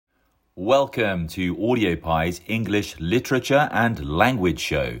Welcome to AudioPie's English Literature and Language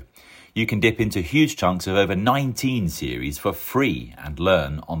Show. You can dip into huge chunks of over 19 series for free and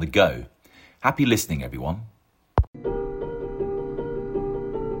learn on the go. Happy listening, everyone.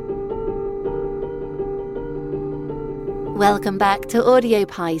 Welcome back to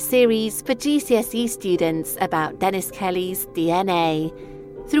AudioPie series for GCSE students about Dennis Kelly's DNA.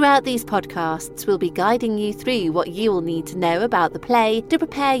 Throughout these podcasts, we'll be guiding you through what you will need to know about the play to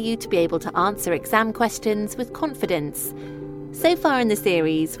prepare you to be able to answer exam questions with confidence. So far in the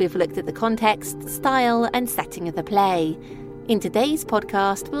series, we've looked at the context, style, and setting of the play. In today's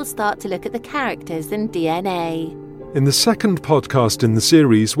podcast, we'll start to look at the characters and DNA. In the second podcast in the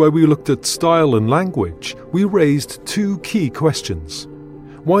series, where we looked at style and language, we raised two key questions.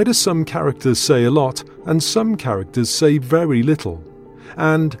 Why do some characters say a lot and some characters say very little?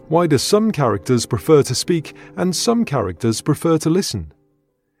 And why do some characters prefer to speak and some characters prefer to listen?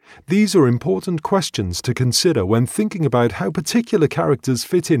 These are important questions to consider when thinking about how particular characters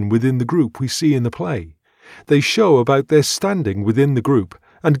fit in within the group we see in the play. They show about their standing within the group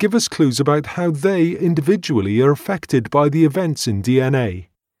and give us clues about how they individually are affected by the events in DNA.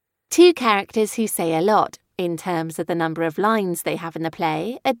 Two characters who say a lot, in terms of the number of lines they have in the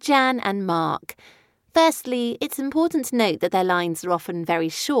play, are Jan and Mark. Firstly, it's important to note that their lines are often very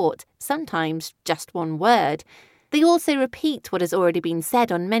short, sometimes just one word. They also repeat what has already been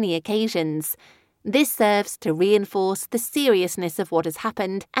said on many occasions. This serves to reinforce the seriousness of what has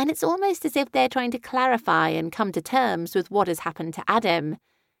happened, and it's almost as if they're trying to clarify and come to terms with what has happened to Adam.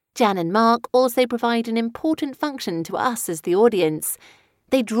 Jan and Mark also provide an important function to us as the audience.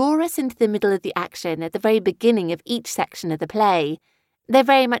 They draw us into the middle of the action at the very beginning of each section of the play. They're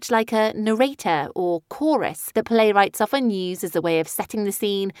very much like a narrator or chorus that playwrights often use as a way of setting the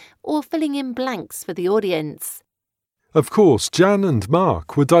scene or filling in blanks for the audience. Of course, Jan and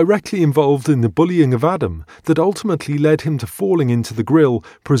Mark were directly involved in the bullying of Adam that ultimately led him to falling into the grill,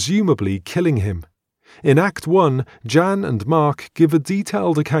 presumably killing him. In Act 1, Jan and Mark give a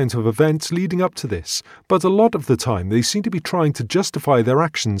detailed account of events leading up to this, but a lot of the time they seem to be trying to justify their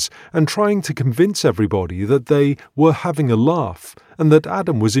actions and trying to convince everybody that they were having a laugh and that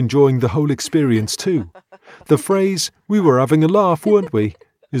Adam was enjoying the whole experience too. The phrase, "we were having a laugh, weren't we?"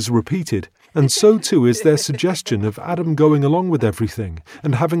 is repeated, and so too is their suggestion of Adam going along with everything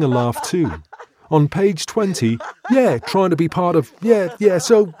and having a laugh too. On page 20, trying to be part of,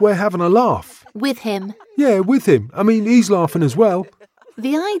 so we're having a laugh. With him. Yeah, with him. I mean, he's laughing as well.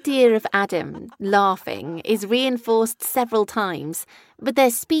 The idea of Adam laughing is reinforced several times, but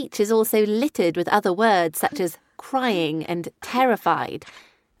their speech is also littered with other words such as crying and terrified.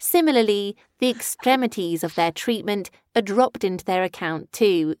 Similarly, the extremities of their treatment are dropped into their account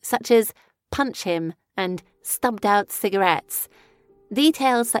too, such as punch him and stubbed out cigarettes.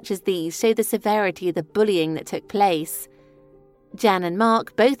 Details such as these show the severity of the bullying that took place. Jan and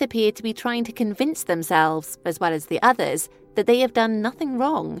Mark both appear to be trying to convince themselves, as well as the others, that they have done nothing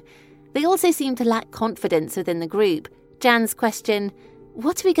wrong. They also seem to lack confidence within the group. Jan's question,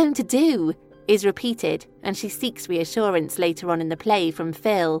 "What are we going to do?" is repeated, and she seeks reassurance later on in the play from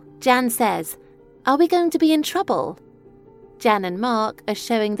Phil. Jan says, "Are we going to be in trouble?" Jan and Mark are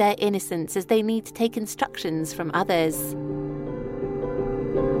showing their innocence as they need to take instructions from others.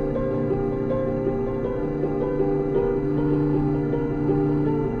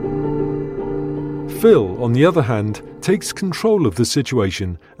 Phil, on the other hand, takes control of the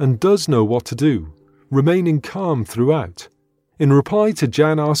situation and does know what to do, remaining calm throughout. In reply to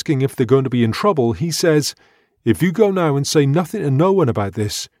Jan asking if they're going to be in trouble, he says, "If you go now and say nothing to no one about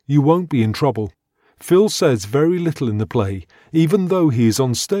this, you won't be in trouble." Phil says very little in the play, even though he is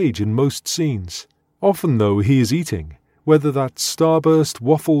on stage in most scenes. Often, though, he is eating. Whether that's Starburst,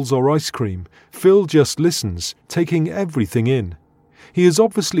 waffles or ice cream, Phil just listens, taking everything in. He is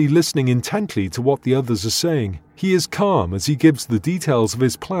obviously listening intently to what the others are saying. He is calm as he gives the details of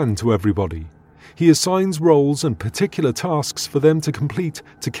his plan to everybody. He assigns roles and particular tasks for them to complete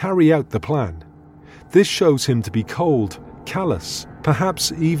to carry out the plan. This shows him to be cold, callous,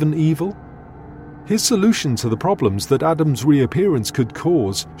 perhaps even evil. His solution to the problems that Adam's reappearance could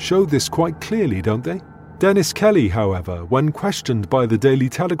cause show this quite clearly, don't they? Dennis Kelly, however, when questioned by the Daily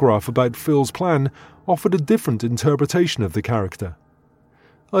Telegraph about Phil's plan, offered a different interpretation of the character.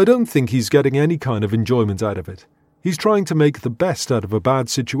 "I don't think he's getting any kind of enjoyment out of it. He's trying to make the best out of a bad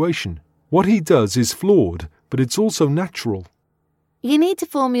situation. What he does is flawed, but it's also natural." You need to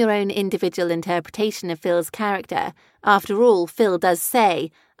form your own individual interpretation of Phil's character. After all, Phil does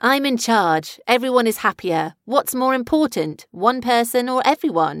say, "I'm in charge, everyone is happier. What's more important, one person or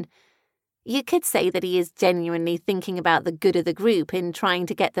everyone?" You could say that he is genuinely thinking about the good of the group in trying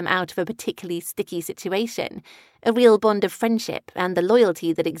to get them out of a particularly sticky situation, a real bond of friendship and the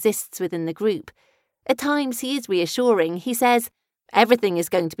loyalty that exists within the group. At times he is reassuring. He says, "Everything is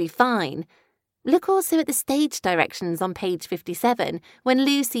going to be fine." Look also at the stage directions on page 57, when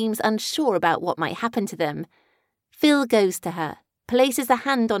Lou seems unsure about what might happen to them. Phil goes to her, places a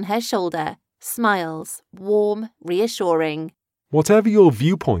hand on her shoulder, smiles, warm, reassuring. Whatever your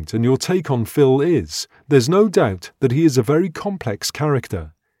viewpoint and your take on Phil is, there's no doubt that he is a very complex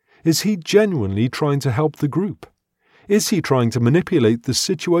character. Is he genuinely trying to help the group? Is he trying to manipulate the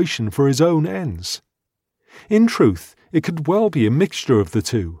situation for his own ends? In truth, it could well be a mixture of the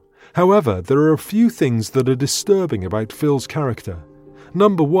two. However, there are a few things that are disturbing about Phil's character.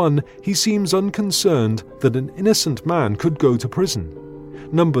 Number one, he seems unconcerned that an innocent man could go to prison.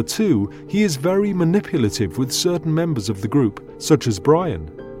 Number two, he is very manipulative with certain members of the group, such as Brian.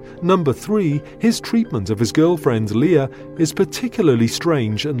 Number three, his treatment of his girlfriend Leah is particularly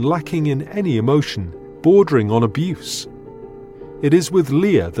strange and lacking in any emotion, bordering on abuse. It is with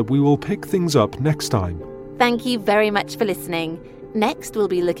Leah that we will pick things up next time. Thank you very much for listening. Next, we'll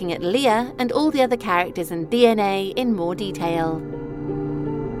be looking at Leah and all the other characters and DNA in more detail.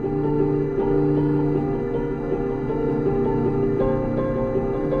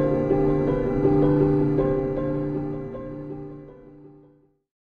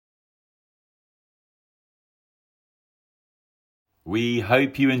 We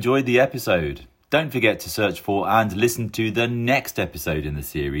hope you enjoyed the episode. Don't forget to search for and listen to the next episode in the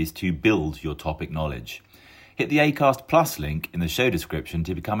series to build your topic knowledge. Hit the Acast Plus link in the show description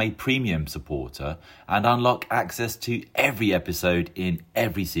to become a premium supporter and unlock access to every episode in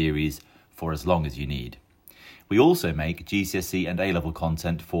every series for as long as you need. We also make GCSE and A-level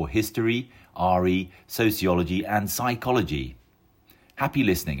content for history, RE, sociology and psychology. Happy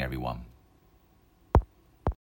listening, everyone.